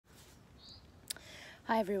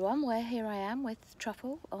Hi everyone, well here I am with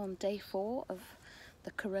Truffle on day 4 of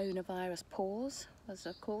the coronavirus pause, as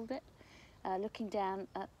I've called it, looking down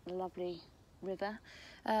at the lovely river.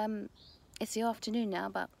 It's the afternoon now,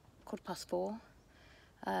 about 4:15.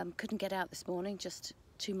 Couldn't get out this morning, just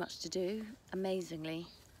too much to do. Amazingly,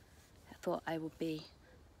 I thought I would be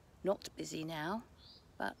not busy now,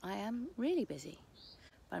 but I am really busy.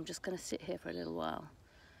 But I'm just going to sit here for a little while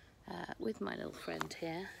with my little friend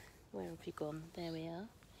here. Where have you gone? There we are.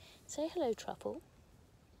 Say hello, Truffle.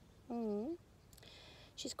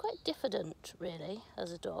 She's quite diffident, really,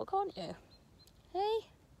 as a dog, aren't you? Hey?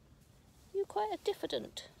 You're quite a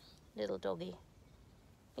diffident little doggy.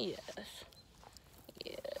 Yes.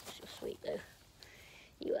 Yes, you're sweet, though.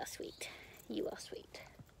 You are sweet. You are sweet.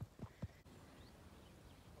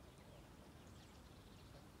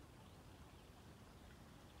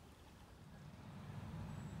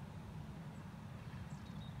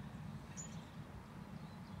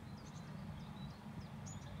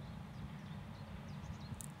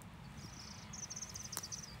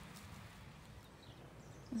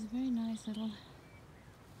 There's a very nice little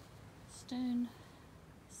stone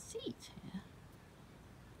seat here,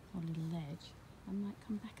 or little ledge. I might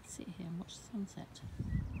come back and sit here and watch the sunset.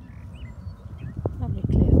 Lovely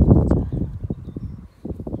clear water.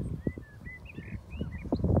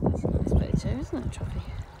 That's a nice photo, isn't it, Truffy?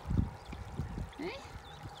 Hey?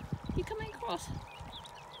 You coming across?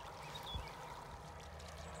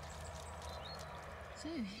 So,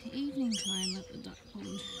 evening time at the duck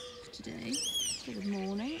pond today. Good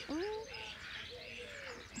morning. Oh,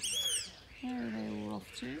 where are they all off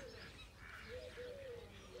to?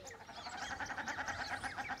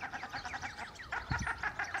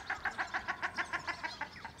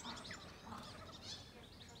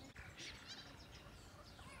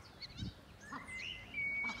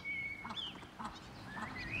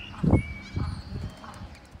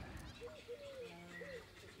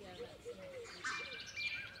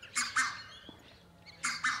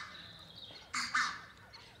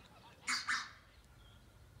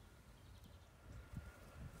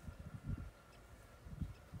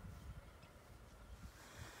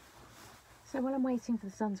 So while I'm waiting for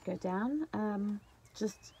the sun to go down,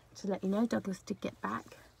 just to let you know, Douglas did get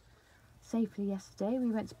back safely yesterday.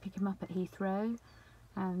 We went to pick him up at Heathrow,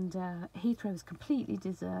 and Heathrow was completely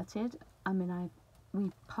deserted. I mean,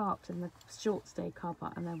 we parked in the short stay car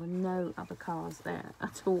park and there were no other cars there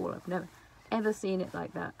at all. I've never ever seen it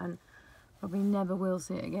like that, and probably never will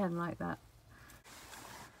see it again like that.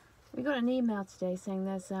 We got an email today saying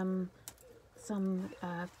there's some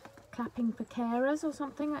clapping for carers or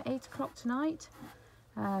something at 8 o'clock tonight.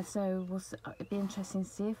 So it'd be interesting to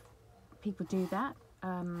see if people do that,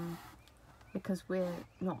 because we're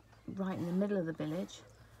not right in the middle of the village,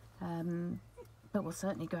 but we'll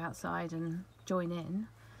certainly go outside and join in.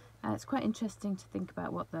 It's quite interesting to think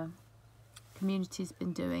about what the community's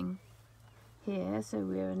been doing here. So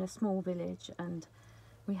we're in a small village and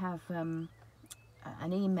we have an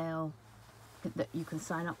email that you can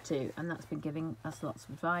sign up to, and that's been giving us lots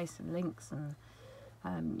of advice and links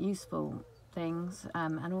and useful things,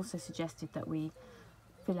 and also suggested that we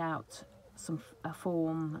fill out a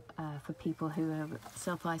form for people who are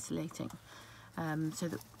self-isolating, so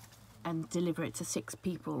that, and deliver it to 6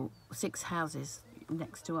 houses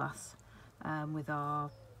next to us, with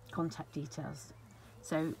our contact details.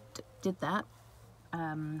 So did that.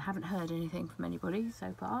 Haven't heard anything from anybody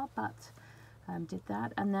so far, but did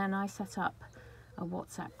that. And then I set up a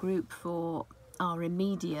WhatsApp group for our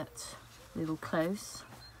immediate little close.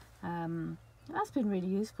 That's been really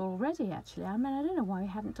useful already, actually. I mean, I don't know why we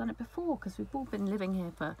hadn't done it before, because we've all been living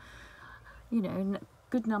here for, you know, a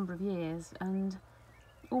good number of years, and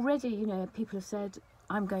already, you know, people have said,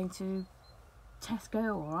 I'm going to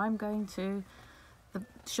Tesco, or I'm going to the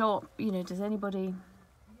shop, you know, does anybody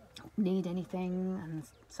need anything? And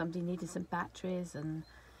somebody needed some batteries, and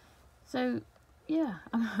so yeah,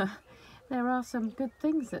 there are some good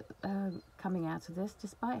things that are coming out of this,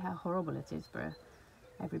 despite how horrible it is for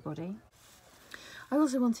everybody. I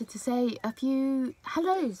also wanted to say a few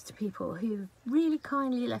hellos to people who really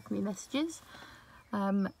kindly left me messages.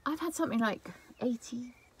 I've had something like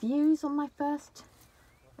 80 views on my first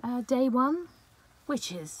day 1,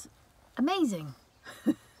 which is amazing.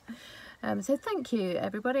 So thank you,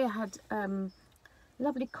 everybody. I had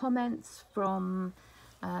lovely comments from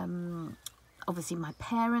obviously my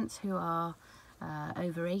parents, who are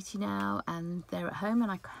over 80 now, and they're at home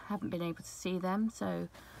and I haven't been able to see them. So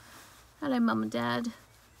hello, Mum and Dad.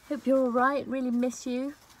 Hope you're all right. Really miss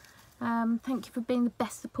you. Thank you for being the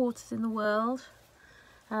best supporters in the world.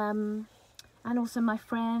 And also my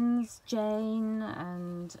friends, Jane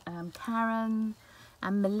and Karen,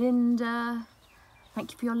 and Melinda,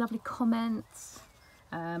 thank you for your lovely comments.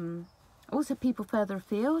 Also people further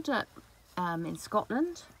afield in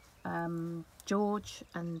Scotland, George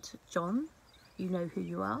and John, you know who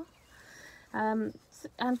you are.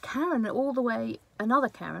 And Karen, another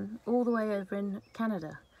Karen, all the way over in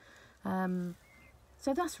Canada.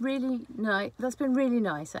 So that's really nice. That's been really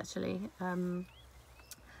nice, actually.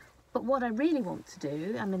 But what I really want to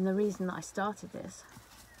do, I mean, the reason that I started this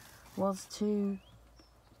was to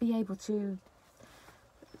be able to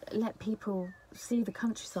let people see the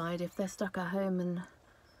countryside if they're stuck at home and,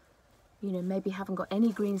 you know, maybe haven't got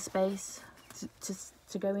any green space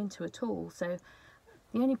to go into at all. So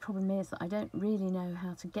the only problem is that I don't really know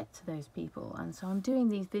how to get to those people, and so I'm doing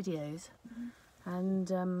these videos, and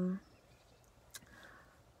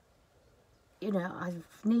you know, I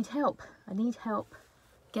need help. I need help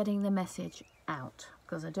getting the message out,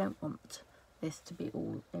 because I don't want this to be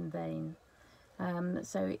all in vain.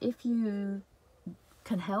 So if you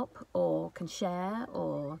can help or can share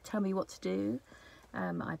or tell me what to do,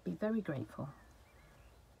 I'd be very grateful.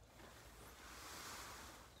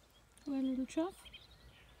 Well, little Truff,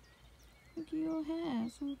 look at your hair,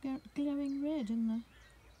 it's all glowing red in the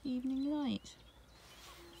evening light.